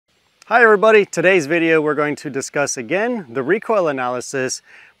Hi everybody, today's video we're going to discuss again the recoil analysis,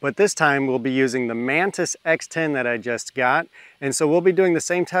 but this time we'll be using the Mantis X10 that I just got. And so we'll be doing the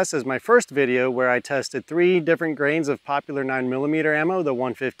same test as my first video where I tested 3 different grains of popular 9mm ammo, the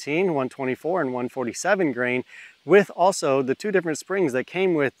 115, 124, and 147 grain, with also the 2 different springs that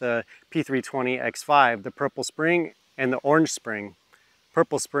came with the P320 X-Five, the purple spring and the orange spring.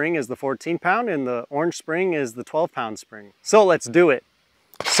 Purple spring is the 14-pound and the orange spring is the 12-pound spring. So let's do it.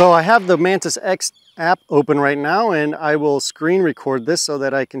 So I have the Mantis X app open right now and I will screen record this so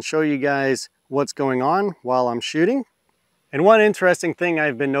that I can show you guys what's going on while I'm shooting. And one interesting thing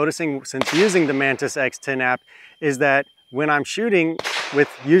I've been noticing since using the Mantis X10 app is that when I'm shooting with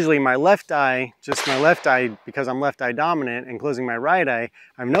usually my left eye, just my left eye because I'm left eye dominant, and closing my right eye,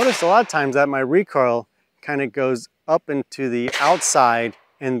 I've noticed a lot of times that my recoil kind of goes up into the outside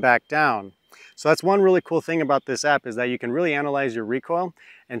and back down. So that's one really cool thing about this app, is that you can really analyze your recoil.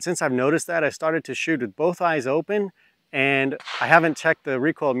 And since I've noticed that, I started to shoot with both eyes open, and I haven't checked the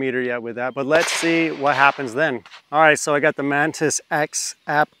recoil meter yet with that, but let's see what happens then. All right, so I got the Mantis X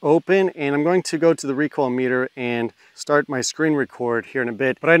app open and I'm going to go to the recoil meter and start my screen record here in a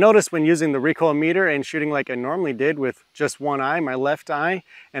bit. But I noticed when using the recoil meter and shooting like I normally did with just one eye, my left eye,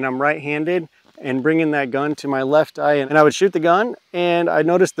 and I'm right-handed, and bringing that gun to my left eye, and I would shoot the gun, and I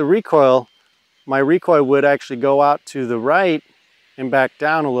noticed the recoil, my recoil would actually go out to the right and back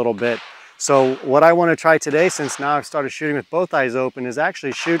down a little bit. So what I want to try today, since now I've started shooting with both eyes open, is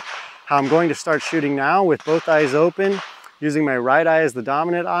actually shoot how I'm going to start shooting now with both eyes open, using my right eye as the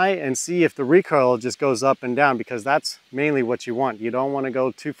dominant eye, and see if the recoil just goes up and down, because that's mainly what you want. You don't want to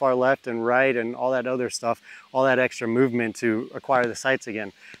go too far left and right and all that other stuff, all that extra movement to acquire the sights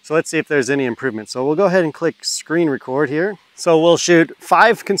again. So let's see if there's any improvement. So we'll go ahead and click screen record here. So we'll shoot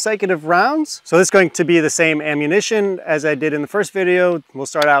 5 consecutive rounds. So this is going to be the same ammunition as I did in the first video. We'll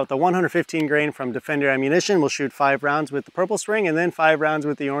start out with the 115 grain from Defender ammunition. We'll shoot 5 rounds with the purple spring and then 5 rounds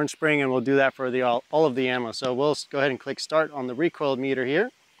with the orange spring, and we'll do that for the all of the ammo. So we'll go ahead and click start on the recoil meter here.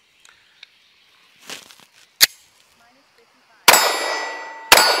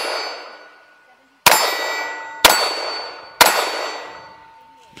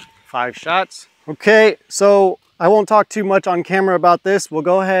 Five shots. Okay, so I won't talk too much on camera about this. We'll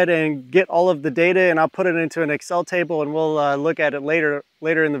go ahead and get all of the data and I'll put it into an Excel table, and we'll look at it later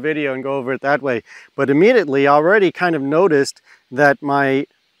in the video and go over it that way. But immediately I already kind of noticed that my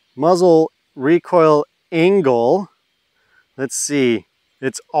muzzle recoil angle, let's see,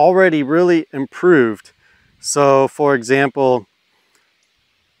 it's already really improved. So for example,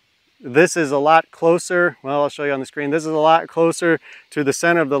 this is a lot closer, well, I'll show you on the screen. This is a lot closer to the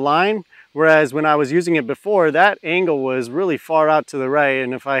center of the line, whereas when I was using it before, that angle was really far out to the right.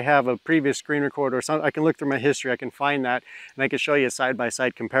 And if I have a previous screen record or something, I can look through my history, I can find that, and I can show you a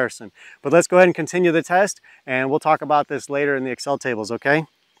side-by-side comparison. But let's go ahead and continue the test, and we'll talk about this later in the Excel tables, okay?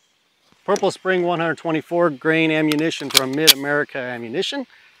 Purple spring 124 grain ammunition from Mid-America Ammunition.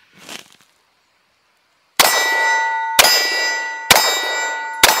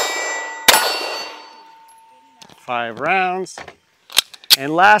 5 rounds.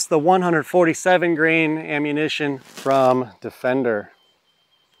 And last, the 147 grain ammunition from Defender.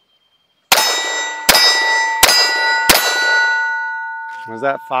 Was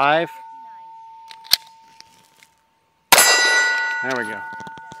that 5? There we go.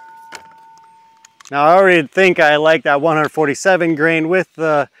 Now I already think I like that 147 grain with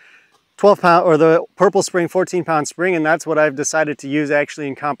the 12-pound or the purple spring 14-pound spring, and that's what I've decided to use actually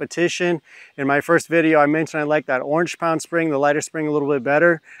in competition. In my first video I mentioned I like that orange pound spring, the lighter spring, a little bit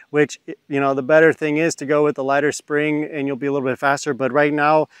better, which, you know, the better thing is to go with the lighter spring and you'll be a little bit faster. But right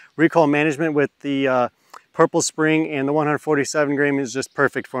now, recoil management with the purple spring and the 147 grain is just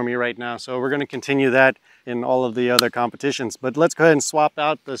perfect for me right now. So we're going to continue that in all of the other competitions. But let's go ahead and swap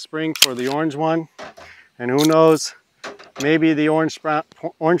out the spring for the orange one, and who knows, maybe the orange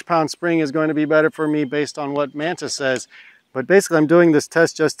pound spring is going to be better for me based on what Mantis says. But basically I'm doing this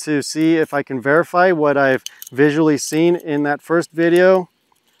test just to see if I can verify what I've visually seen in that first video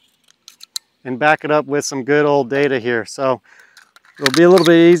and back it up with some good old data here. So it'll be a little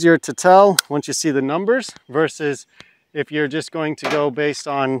bit easier to tell once you see the numbers versus if you're just going to go based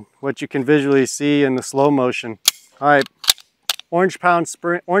on what you can visually see in the slow motion. All right. Orange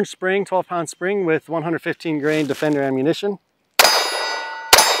spring, 12-pound spring with 115 grain Defender ammunition.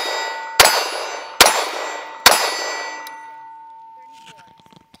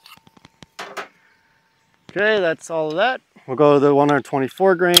 Okay, that's all of that. We'll go to the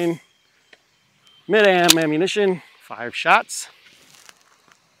 124 grain mid-am ammunition, 5 shots.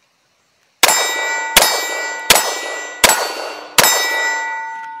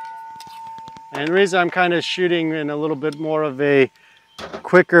 And the reason I'm kind of shooting in a little bit more of a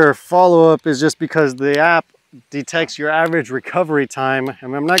quicker follow-up is just because the app detects your average recovery time.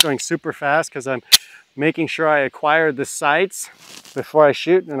 And I'm not going super fast because I'm making sure I acquire the sights before I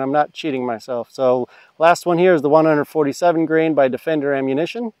shoot, and I'm not cheating myself. So last one here is the 147 grain by Defender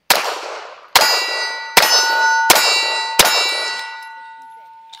Ammunition.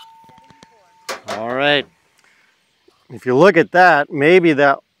 All right, if you look at that, maybe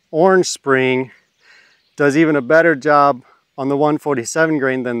that orange spring does even a better job on the 147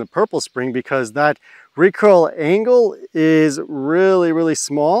 grain than the purple spring, because that recoil angle is really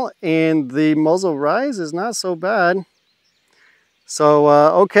small and the muzzle rise is not so bad. So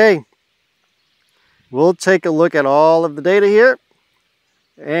okay, we'll take a look at all of the data here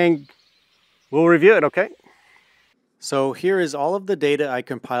and we'll review it, okay? So here is all of the data I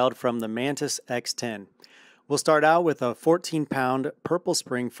compiled from the Mantis X10. We'll start out with a 14-pound purple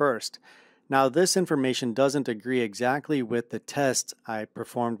spring first. Now this information doesn't agree exactly with the tests I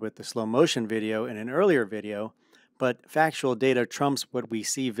performed with the slow motion video in an earlier video, but factual data trumps what we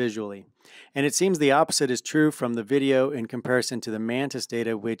see visually. And it seems the opposite is true from the video in comparison to the Mantis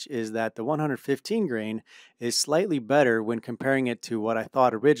data, which is that the 115 grain is slightly better when comparing it to what I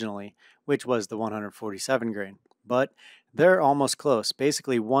thought originally, which was the 147 grain. But they're almost close,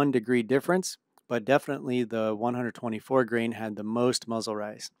 basically 1 degree difference, but definitely the 124 grain had the most muzzle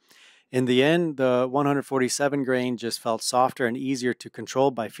rise. In the end, the 147 grain just felt softer and easier to control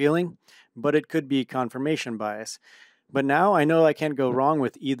by feeling, but it could be confirmation bias. But now I know I can't go wrong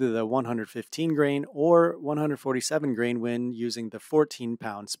with either the 115 grain or 147 grain when using the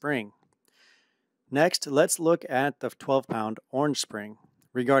 14-pound spring. Next, let's look at the 12-pound orange spring.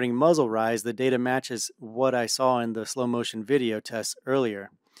 Regarding muzzle rise, the data matches what I saw in the slow motion video tests earlier.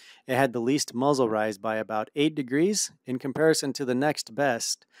 It had the least muzzle rise by about 8 degrees in comparison to the next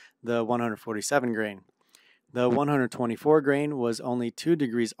best, the 147 grain. The 124 grain was only 2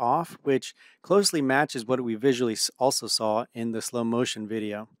 degrees off, which closely matches what we visually also saw in the slow motion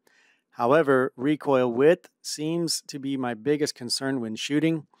video. However, recoil width seems to be my biggest concern when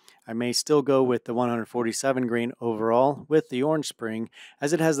shooting. I may still go with the 147 grain overall with the orange spring,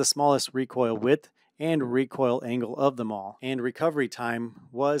 as it has the smallest recoil width and recoil angle of them all, and recovery time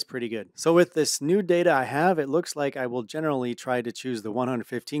was pretty good. So with this new data I have, it looks like I will generally try to choose the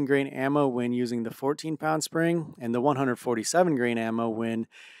 115 grain ammo when using the 14-pound spring and the 147 grain ammo when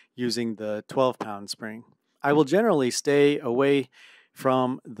using the 12-pound spring. I will generally stay away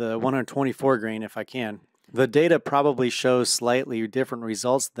from the 124 grain if I can. The data probably shows slightly different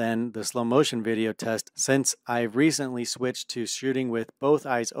results than the slow motion video test, since I've recently switched to shooting with both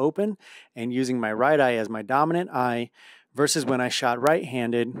eyes open and using my right eye as my dominant eye versus when I shot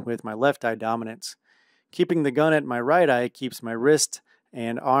right-handed with my left eye dominance. Keeping the gun at my right eye keeps my wrist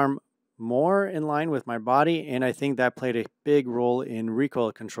and arm more in line with my body, and I think that played a big role in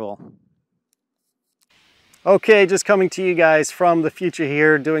recoil control. Okay, just coming to you guys from the future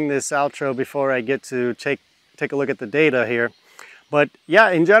here, doing this outro before I get to take a look at the data here. But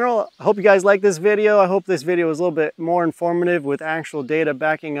yeah, in general, I hope you guys like this video. I hope this video was a little bit more informative with actual data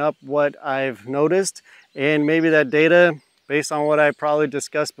backing up what I've noticed. And maybe that data, based on what I probably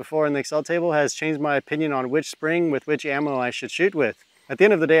discussed before in the Excel table, has changed my opinion on which spring with which ammo I should shoot with. At the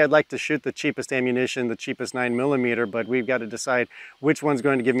end of the day, I'd like to shoot the cheapest ammunition, the cheapest 9mm, but we've got to decide which one's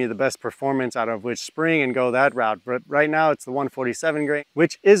going to give me the best performance out of which spring and go that route. But right now it's the 147 grain,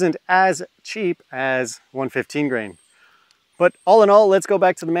 which isn't as cheap as 115 grain. But all in all, let's go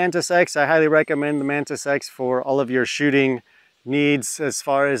back to the Mantis X. I highly recommend the Mantis X for all of your shooting needs as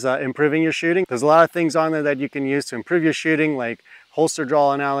far as improving your shooting. There's a lot of things on there that you can use to improve your shooting, like holster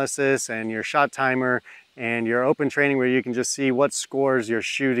draw analysis and your shot timer and your open training, where you can just see what scores you're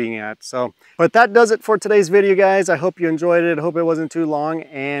shooting at. So, but that does it for today's video, guys. I hope you enjoyed it. I hope it wasn't too long,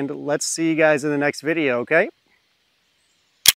 and let's see you guys in the next video, okay?